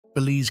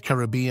Belize,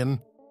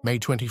 Caribbean, May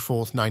 24,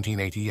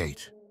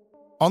 1988.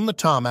 On the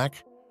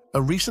tarmac,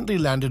 a recently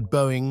landed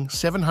Boeing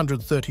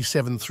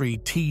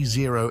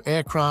 737-3T0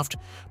 aircraft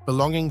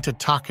belonging to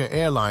TACA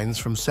Airlines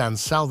from San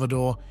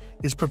Salvador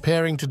is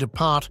preparing to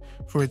depart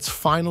for its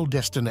final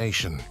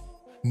destination,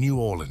 New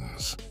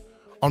Orleans.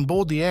 On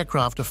board the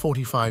aircraft are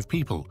 45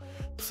 people,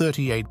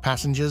 38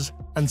 passengers,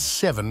 and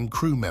 7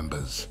 crew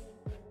members.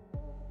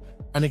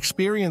 An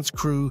experienced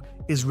crew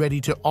is ready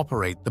to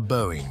operate the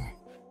Boeing.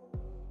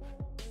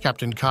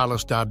 Captain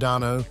Carlos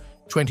Dardano,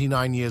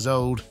 29 years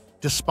old,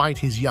 despite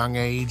his young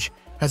age,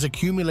 has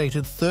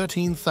accumulated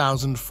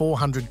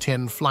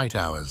 13,410 flight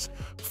hours,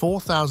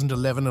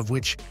 4,011 of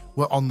which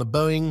were on the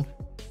Boeing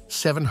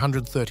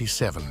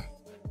 737.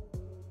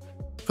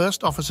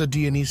 First Officer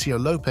Dionisio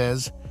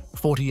Lopez,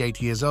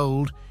 48 years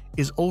old,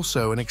 is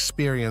also an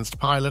experienced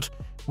pilot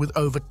with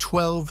over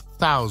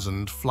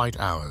 12,000 flight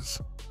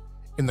hours.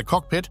 In the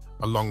cockpit,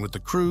 along with the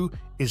crew,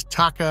 is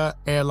TACA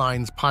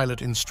Airlines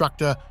pilot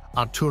instructor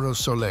Arturo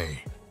Soler.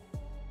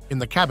 In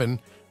the cabin,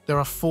 there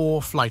are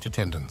 4 flight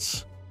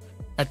attendants.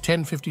 At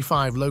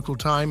 10:55 local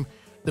time,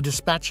 the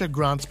dispatcher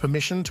grants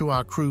permission to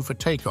our crew for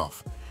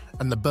takeoff,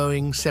 and the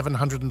Boeing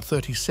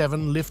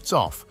 737 lifts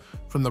off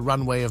from the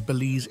runway of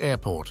Belize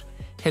Airport,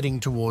 heading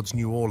towards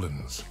New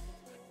Orleans.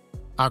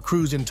 Our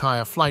crew's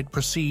entire flight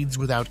proceeds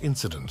without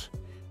incident,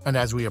 and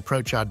as we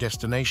approach our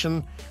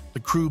destination, the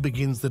crew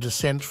begins the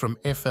descent from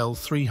FL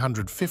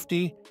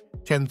 350,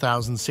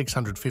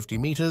 10,650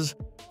 meters,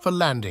 for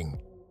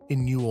landing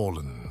in New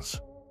Orleans.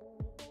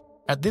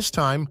 At this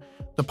time,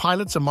 the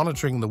pilots are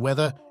monitoring the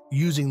weather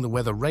using the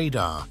weather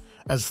radar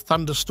as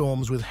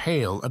thunderstorms with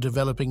hail are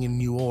developing in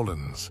New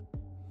Orleans.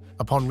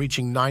 Upon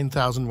reaching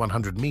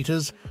 9,100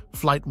 meters,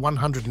 Flight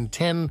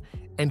 110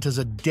 enters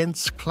a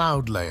dense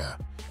cloud layer,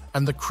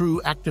 and the crew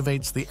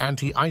activates the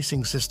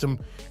anti-icing system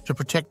to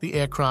protect the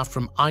aircraft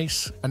from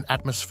ice and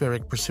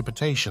atmospheric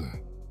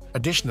precipitation.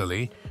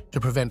 Additionally, to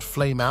prevent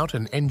flameout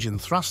and engine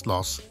thrust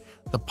loss,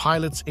 the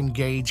pilots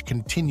engage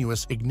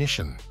continuous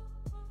ignition.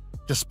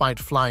 Despite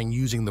flying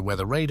using the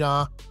weather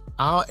radar,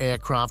 our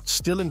aircraft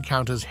still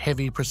encounters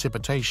heavy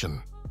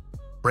precipitation.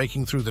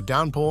 Breaking through the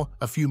downpour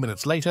a few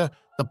minutes later,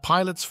 the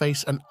pilots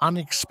face an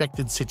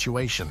unexpected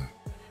situation.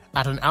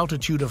 At an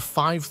altitude of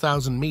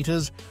 5,000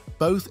 meters,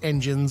 both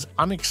engines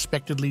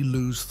unexpectedly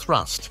lose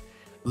thrust,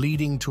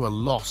 leading to a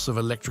loss of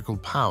electrical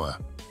power.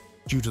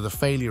 Due to the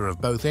failure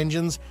of both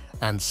engines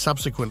and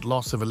subsequent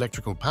loss of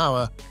electrical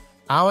power,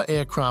 our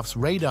aircraft's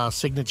radar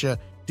signature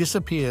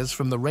disappears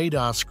from the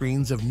radar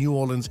screens of New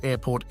Orleans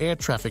Airport air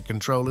traffic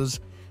controllers,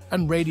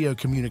 and radio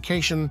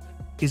communication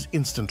is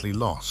instantly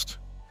lost.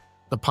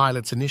 The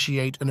pilots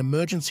initiate an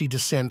emergency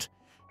descent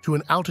to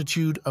an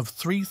altitude of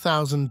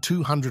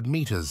 3,200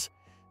 meters,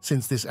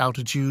 since this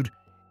altitude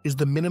is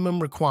the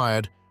minimum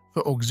required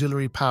for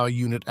auxiliary power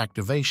unit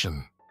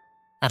activation.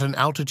 At an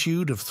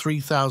altitude of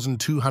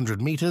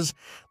 3,200 meters,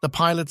 the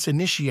pilots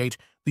initiate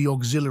the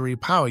auxiliary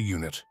power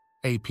unit,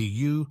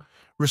 APU,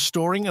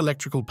 restoring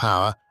electrical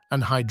power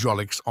and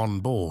hydraulics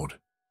on board.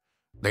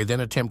 They then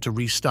attempt to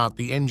restart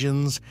the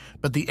engines,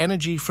 but the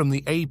energy from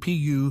the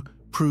APU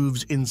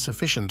proves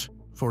insufficient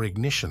for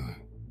ignition.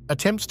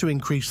 Attempts to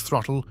increase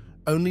throttle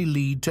only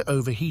lead to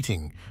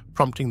overheating,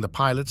 prompting the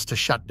pilots to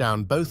shut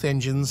down both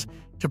engines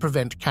to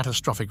prevent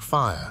catastrophic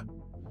fire.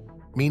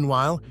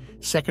 Meanwhile,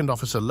 Second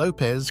Officer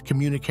Lopez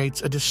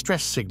communicates a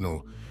distress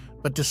signal,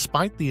 but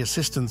despite the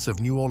assistance of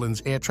New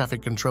Orleans air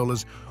traffic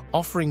controllers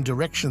offering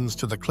directions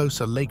to the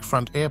closer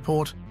lakefront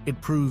airport,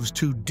 it proves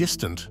too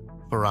distant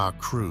for our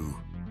crew.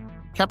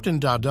 Captain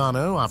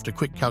Dardano, after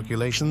quick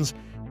calculations,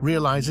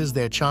 realizes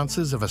their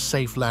chances of a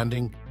safe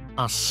landing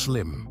are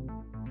slim.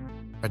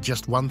 At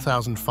just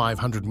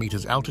 1,500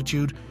 meters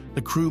altitude,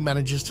 the crew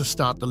manages to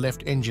start the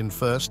left engine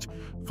first,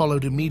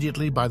 followed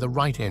immediately by the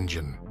right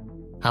engine.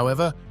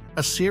 However,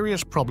 a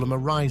serious problem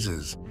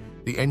arises.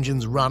 The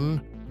engines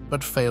run,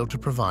 but fail to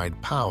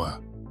provide power.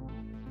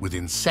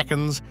 Within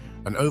seconds,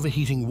 an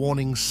overheating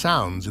warning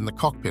sounds in the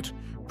cockpit,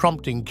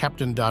 prompting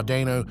Captain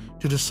Dardano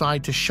to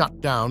decide to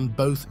shut down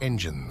both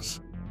engines.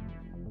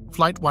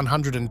 Flight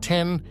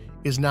 110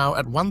 is now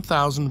at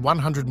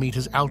 1,100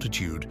 meters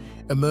altitude,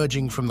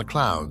 emerging from the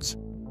clouds,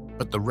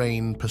 but the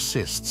rain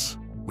persists.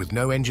 With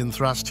no engine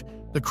thrust,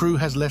 the crew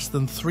has less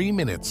than 3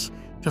 minutes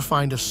to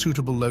find a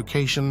suitable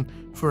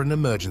location for an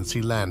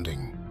emergency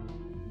landing.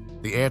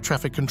 The air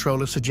traffic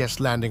controller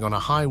suggests landing on a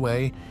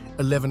highway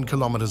 11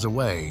 kilometers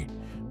away,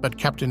 but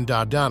Captain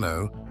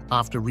Dardano,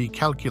 after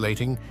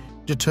recalculating,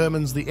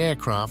 determines the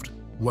aircraft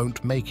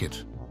won't make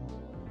it.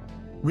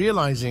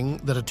 Realizing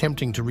that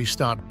attempting to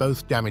restart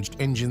both damaged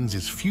engines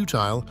is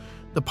futile,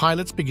 the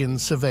pilots begin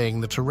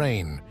surveying the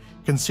terrain,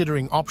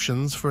 considering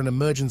options for an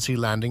emergency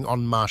landing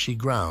on marshy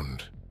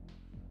ground.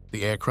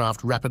 The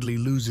aircraft rapidly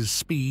loses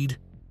speed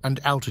and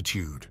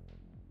altitude.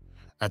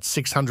 At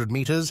 600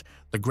 meters,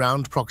 the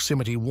Ground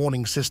Proximity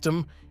Warning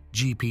System,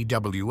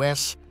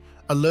 GPWS,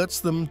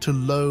 alerts them to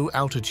low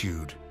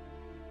altitude.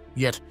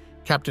 Yet,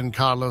 Captain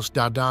Carlos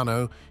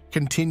Dardano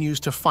continues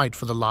to fight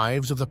for the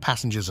lives of the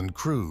passengers and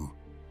crew.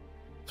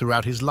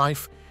 Throughout his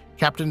life,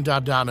 Captain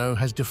Dardano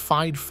has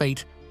defied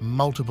fate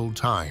multiple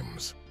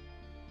times.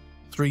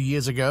 3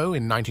 years ago,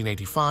 in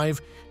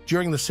 1985,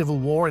 during the Civil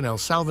War in El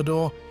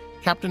Salvador,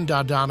 Captain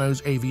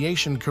Dardano's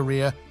aviation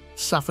career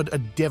suffered a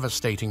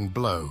devastating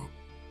blow.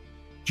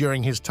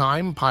 During his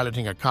time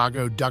piloting a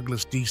cargo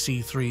Douglas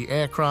DC-3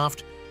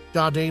 aircraft,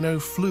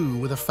 Dardano flew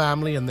with a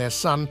family and their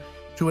son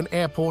to an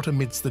airport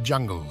amidst the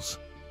jungles.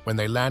 When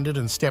they landed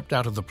and stepped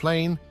out of the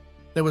plane,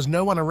 there was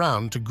no one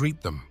around to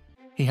greet them.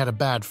 He had a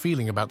bad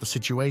feeling about the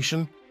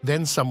situation.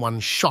 Then someone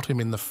shot him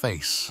in the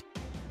face.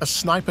 A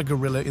sniper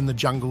guerrilla in the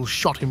jungle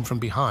shot him from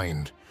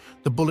behind,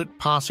 the bullet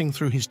passing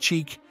through his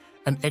cheek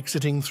and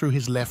exiting through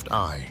his left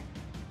eye.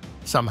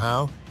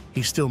 Somehow,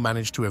 he still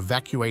managed to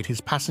evacuate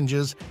his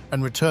passengers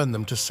and return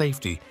them to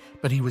safety,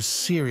 but he was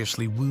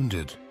seriously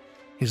wounded.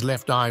 His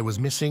left eye was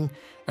missing,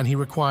 and he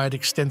required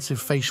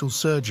extensive facial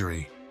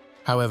surgery.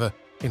 However,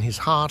 in his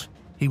heart,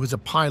 he was a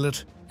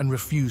pilot and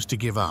refused to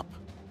give up.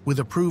 With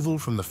approval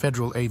from the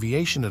Federal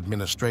Aviation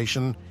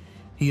Administration,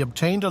 he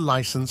obtained a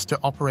license to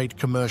operate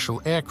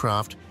commercial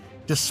aircraft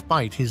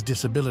despite his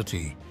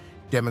disability,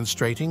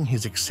 demonstrating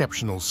his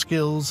exceptional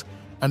skills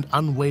and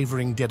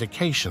unwavering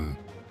dedication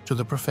to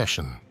the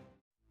profession.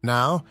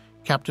 Now,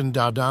 Captain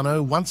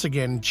Dardano once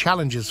again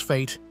challenges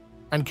fate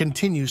and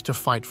continues to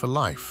fight for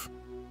life,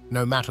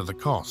 no matter the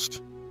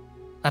cost.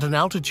 At an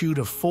altitude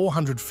of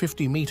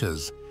 450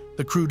 meters,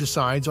 the crew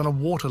decides on a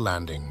water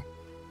landing,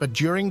 but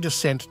during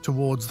descent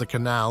towards the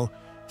canal,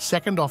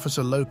 Second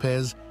Officer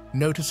Lopez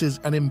notices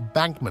an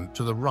embankment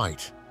to the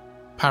right,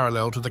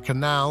 parallel to the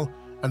canal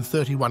and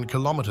 31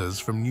 kilometers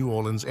from New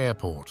Orleans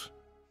Airport.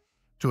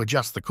 To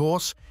adjust the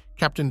course,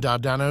 Captain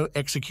Dardano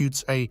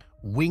executes a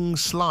wing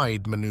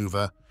slide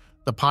maneuver,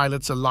 the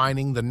pilots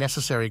aligning the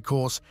necessary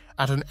course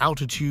at an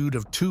altitude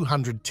of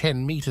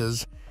 210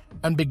 meters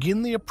and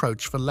begin the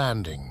approach for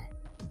landing.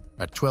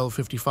 At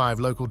 12:55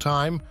 local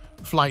time,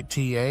 Flight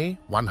TA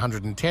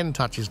 110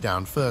 touches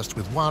down first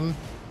with one,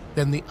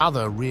 then the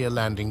other rear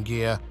landing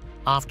gear,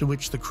 after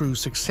which the crew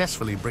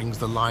successfully brings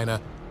the liner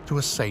to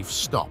a safe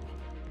stop.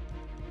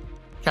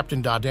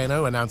 Captain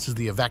Dardano announces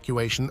the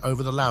evacuation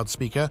over the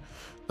loudspeaker.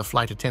 The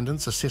flight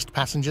attendants assist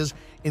passengers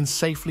in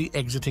safely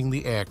exiting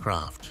the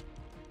aircraft.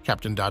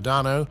 Captain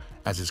Dardano,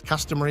 as is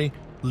customary,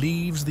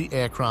 leaves the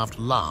aircraft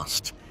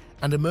last,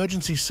 and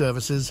emergency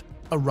services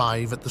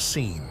arrive at the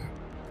scene.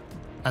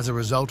 As a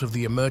result of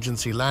the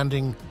emergency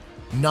landing,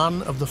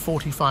 none of the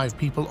 45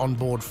 people on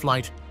board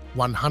Flight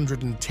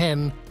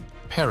 110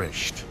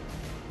 perished,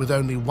 with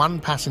only one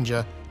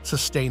passenger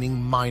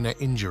sustaining minor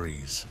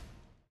injuries.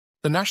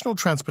 The National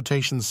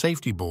Transportation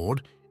Safety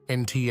Board,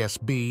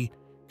 NTSB,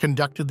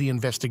 conducted the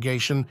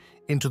investigation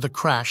into the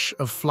crash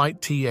of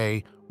Flight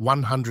TA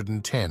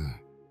 110.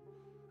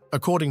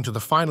 According to the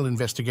final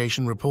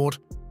investigation report,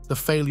 the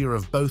failure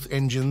of both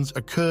engines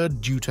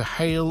occurred due to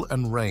hail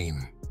and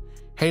rain.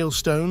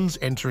 Hailstones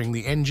entering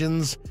the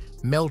engines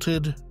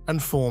melted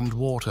and formed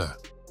water.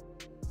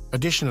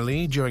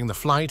 Additionally, during the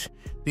flight,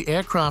 the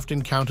aircraft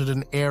encountered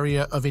an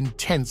area of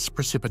intense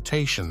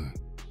precipitation.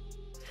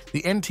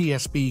 The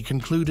NTSB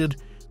concluded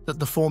that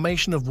the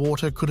formation of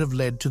water could have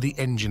led to the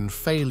engine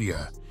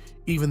failure,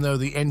 even though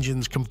the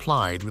engines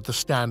complied with the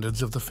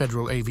standards of the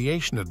Federal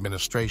Aviation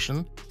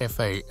Administration,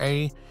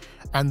 FAA,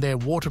 and their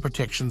water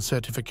protection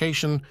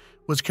certification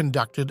was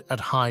conducted at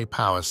high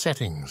power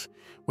settings,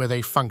 where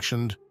they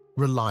functioned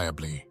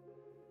reliably.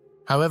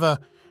 However,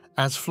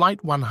 as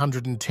Flight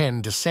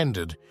 110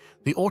 descended,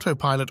 the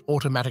autopilot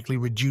automatically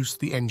reduced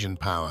the engine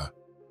power.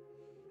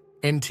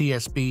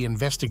 NTSB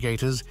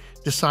investigators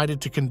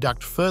decided to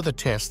conduct further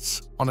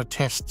tests on a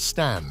test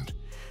stand,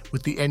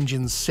 with the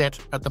engines set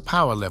at the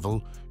power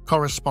level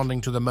corresponding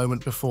to the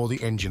moment before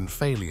the engine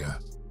failure.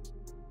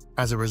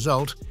 As a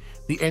result,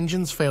 the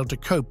engines failed to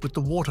cope with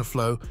the water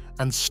flow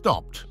and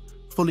stopped,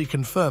 fully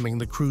confirming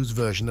the crew's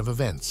version of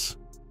events.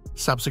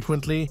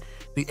 Subsequently,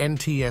 the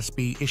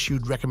NTSB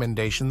issued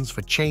recommendations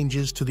for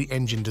changes to the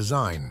engine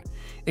design,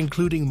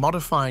 including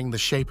modifying the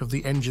shape of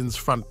the engine's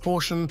front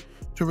portion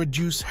to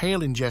reduce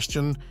hail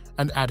ingestion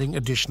and adding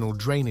additional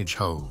drainage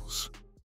holes.